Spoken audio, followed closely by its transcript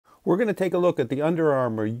We're going to take a look at the Under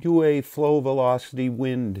Armour UA Flow Velociti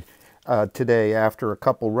Wind today after a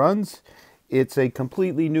couple runs. It's a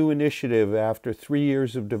completely new initiative after 3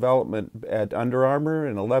 years of development at Under Armour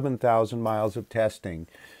and 11,000 miles of testing.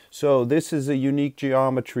 So this is a unique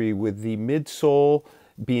geometry with the midsole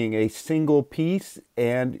being a single piece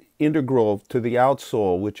and integral to the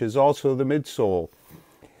outsole, which is also the midsole.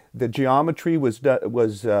 The geometry was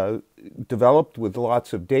developed with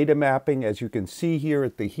lots of data mapping. As you can see here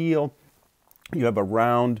at the heel, you have a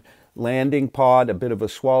round landing pod, a bit of a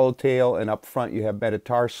swallowtail, and up front you have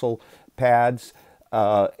metatarsal pads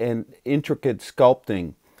and intricate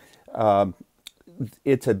sculpting.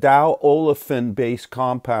 It's a Dow Olefin based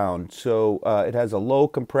compound, so it has a low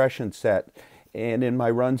compression set. And in my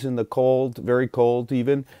runs in the cold, very cold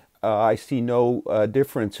even, I see no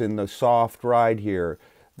difference in the soft ride here.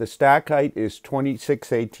 The stack height is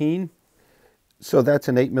 2618, so that's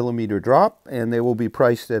an 8mm drop, and they will be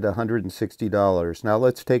priced at $160. Now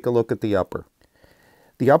let's take a look at the upper.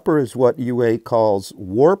 The upper is what UA calls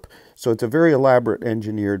warp, so it's a very elaborate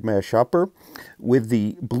engineered mesh upper with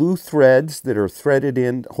the blue threads that are threaded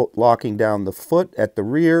in, locking down the foot at the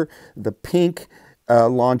rear, the pink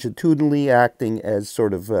longitudinally acting as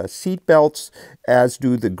sort of seat belts, as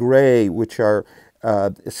do the gray, which are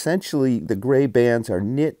essentially the gray bands are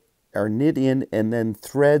knit in, and then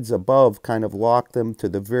threads above kind of lock them to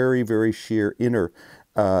the very, very sheer inner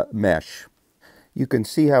mesh. You can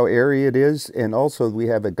see how airy it is, and also we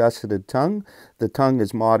have a gusseted tongue. The tongue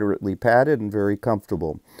is moderately padded and very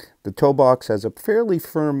comfortable. The toe box has a fairly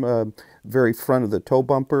firm, very front of the toe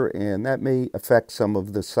bumper, and that may affect some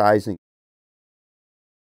of the sizing.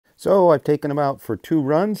 So I've taken them out for 2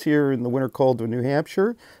 runs here in the winter cold of New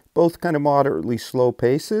Hampshire, both kind of moderately slow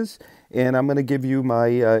paces, and I'm going to give you my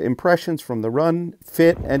impressions from the run,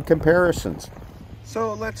 fit, and comparisons.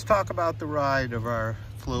 So let's talk about the ride of our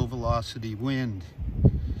Flow Velociti Wind.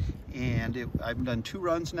 And I've done 2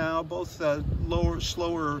 runs now, both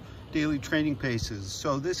slower daily training paces.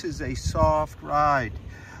 So this is a soft ride,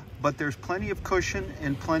 but there's plenty of cushion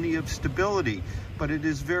and plenty of stability, but it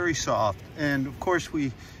is very soft. And of course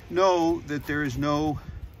we know that there is no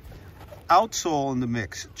outsole in the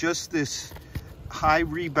mix, just this high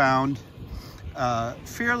rebound,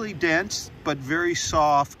 fairly dense but very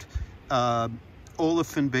soft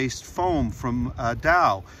olefin based foam from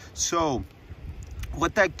Dow. So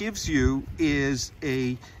what that gives you is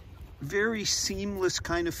a very seamless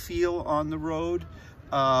kind of feel on the road.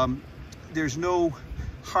 There's no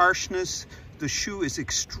harshness. The shoe is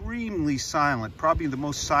extremely silent, probably the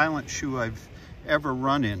most silent shoe I've ever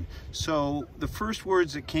run in. So the first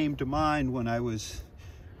words that came to mind when I was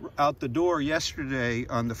out the door yesterday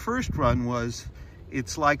on the first run was,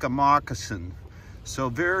 it's like a moccasin. So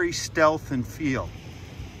very stealth and feel.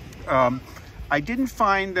 I didn't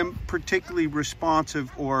find them particularly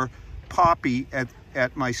responsive or poppy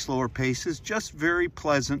at my slower paces, just very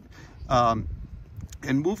pleasant and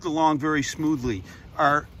moved along very smoothly.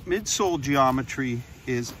 Our midsole geometry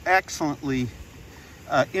is excellently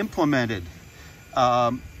implemented.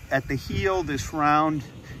 At the heel, this round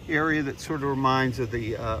area that sort of reminds of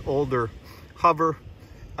the older hover,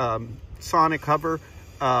 Sonic hover,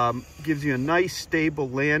 gives you a nice stable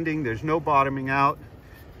landing. There's no bottoming out.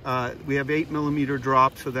 We have 8mm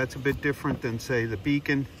drop, so that's a bit different than, say, the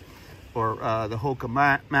Beacon or the Hoka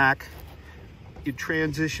Mac. You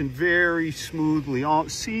transition very smoothly,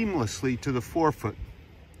 seamlessly to the forefoot,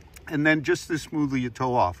 and then just as smoothly you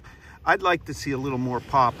toe off. I'd like to see a little more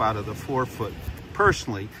pop out of the forefoot,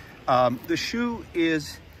 personally. The shoe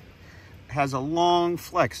has a long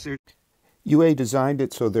flex. UA designed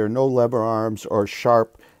it so there are no lever arms or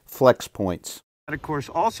sharp flex points. That, of course,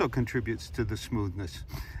 also contributes to the smoothness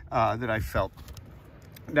that I felt.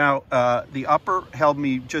 Now, the upper held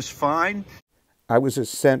me just fine. I was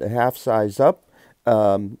sent a half size up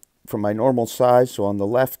from my normal size, so on the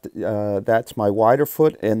left, that's my wider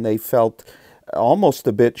foot, and they felt almost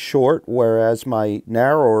a bit short, whereas my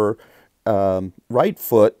narrower right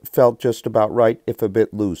foot felt just about right, if a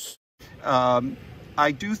bit loose.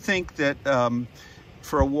 I do think that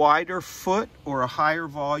for a wider foot or a higher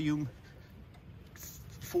volume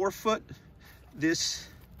forefoot, this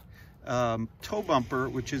toe bumper,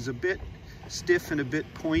 which is a bit stiff and a bit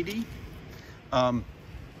pointy,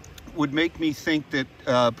 would make me think that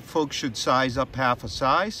folks should size up half a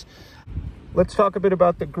size. Let's talk a bit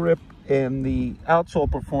about the grip and the outsole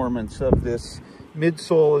performance of this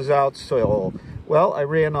midsole as outsole. Well, I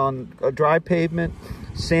ran on a dry pavement,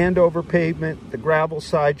 sand over pavement, the gravel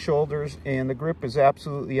side shoulders, and the grip is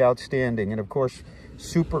absolutely outstanding. And of course,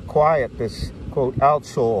 super quiet, this quote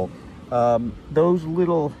outsole. Those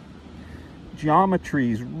little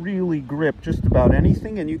geometries really grip just about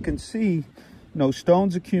anything, and you can see no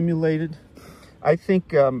stones accumulated. I think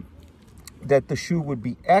that the shoe would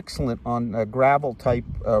be excellent on gravel type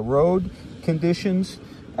road conditions.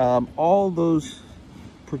 All those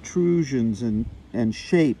protrusions and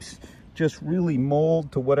shapes just really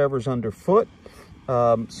mold to whatever's underfoot.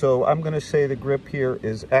 So I'm going to say the grip here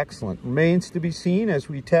is excellent. Remains to be seen as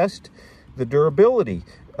we test the durability.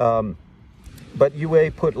 But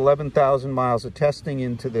UA put 11,000 miles of testing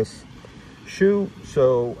into this shoe,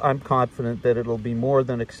 so I'm confident that it'll be more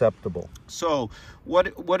than acceptable. So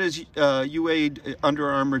what is UA Under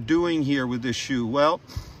Armour doing here with this shoe? Well,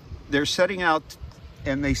 they're setting out,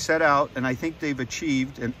 and they set out, and I think they've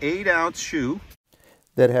achieved an 8-ounce shoe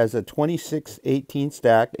that has a 26/18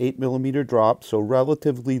 stack, 8mm drop, so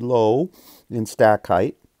relatively low in stack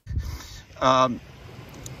height.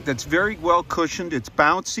 That's very well cushioned. It's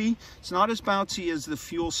bouncy. It's not as bouncy as the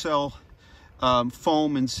fuel cell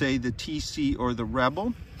foam in, say, the TC or the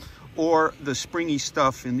Rebel, or the springy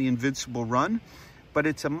stuff in the Invincible Run, but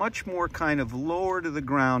it's a much more kind of lower to the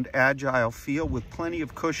ground, agile feel with plenty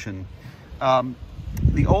of cushion.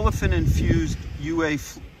 The Olefin infused UA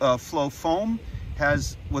Flow foam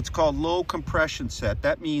has what's called low compression set.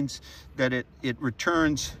 That means that it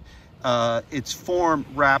returns its form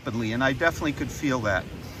rapidly, and I definitely could feel that.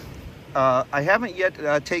 I haven't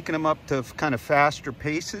yet taken them up to kind of faster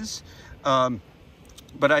paces,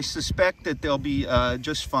 but I suspect that they'll be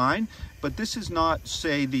just fine. But this is not,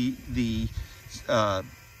 say, the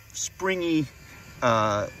springy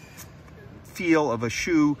feel of a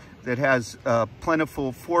shoe that has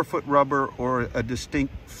plentiful forefoot rubber or a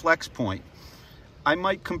distinct flex point. I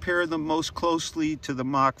might compare them most closely to the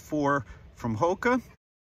Mach 4 from Hoka.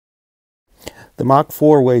 The Mach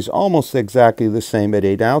 4 weighs almost exactly the same at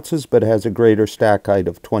 8 ounces, but has a greater stack height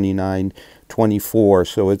of 29-24,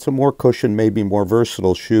 so it's a more cushioned, maybe more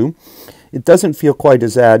versatile shoe. It doesn't feel quite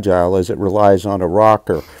as agile as it relies on a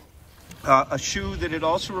rocker. A shoe that it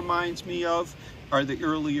also reminds me of are the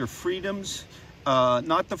earlier Freedoms.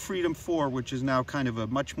 Not the Freedom 4, which is now kind of a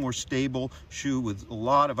much more stable shoe with a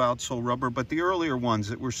lot of outsole rubber, but the earlier ones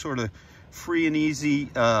that were sort of free and easy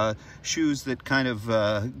shoes that kind of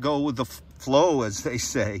go with the flow, as they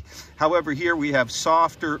say. However, here we have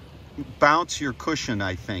softer, bouncier cushion,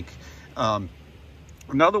 I think.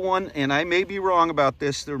 Another one, and I may be wrong about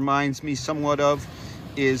this, that reminds me somewhat of,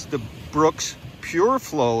 is the Brooks Pure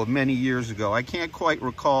Flow of many years ago. I can't quite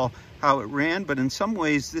recall how it ran, but in some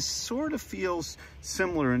ways this sort of feels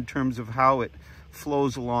similar in terms of how it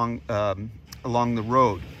flows along along the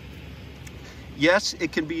road. Yes,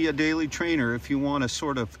 it can be a daily trainer if you want a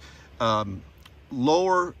sort of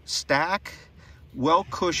lower stack, well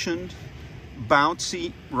cushioned,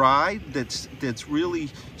 bouncy ride that's really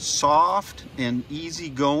soft and easy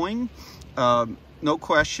going, no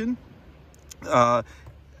question.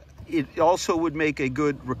 It also would make a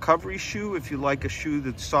good recovery shoe if you like a shoe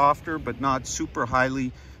that's softer but not super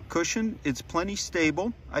highly cushioned. It's plenty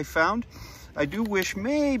stable, I found. I do wish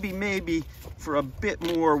maybe for a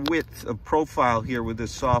bit more width of profile here with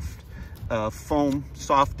this soft foam,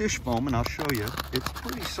 soft dish foam, and I'll show you. It's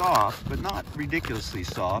pretty soft, but not ridiculously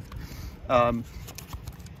soft.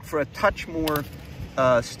 For a touch more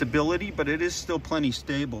stability, but it is still plenty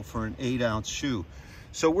stable for an 8-ounce shoe.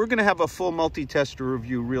 So we're going to have a full multi-tester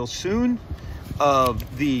review real soon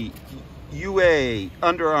of the UA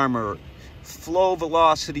Under Armour Flow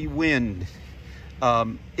Velociti Wind.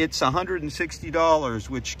 It's $160,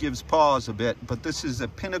 which gives pause a bit, but this is a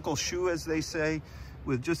pinnacle shoe, as they say,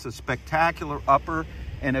 with just a spectacular upper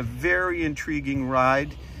and a very intriguing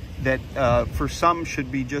ride that for some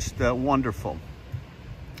should be just wonderful.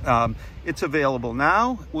 It's available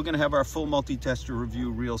now. We're going to have our full multi-tester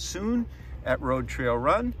review real soon at Road Trail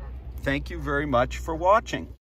Run. Thank you very much for watching.